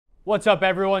What's up,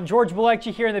 everyone? George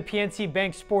Malecki here in the PNC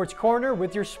Bank Sports Corner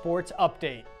with your sports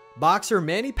update. Boxer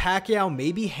Manny Pacquiao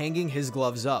may be hanging his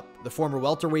gloves up. The former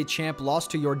welterweight champ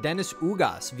lost to Yordenis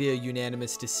Ugas via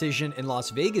unanimous decision in Las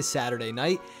Vegas Saturday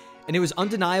night, and it was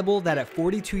undeniable that at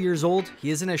 42 years old, he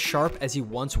isn't as sharp as he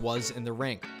once was in the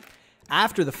ring.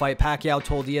 After the fight, Pacquiao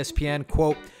told ESPN,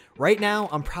 quote, "Right now,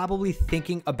 I'm probably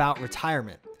thinking about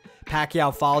retirement."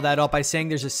 Pacquiao followed that up by saying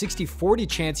there's a 60-40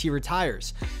 chance he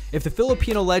retires. If the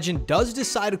Filipino legend does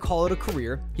decide to call it a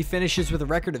career, he finishes with a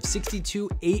record of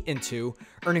 62-8-2,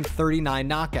 earning 39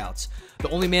 knockouts. The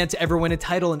only man to ever win a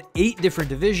title in 8 different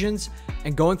divisions,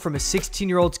 and going from a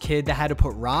 16-year-old kid that had to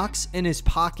put rocks in his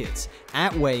pockets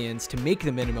at weigh-ins to make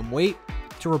the minimum weight,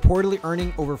 to reportedly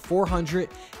earning over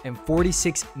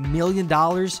 $446 million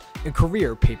in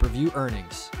career pay-per-view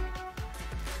earnings.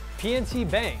 PNC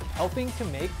Bank, helping to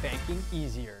make banking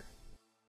easier.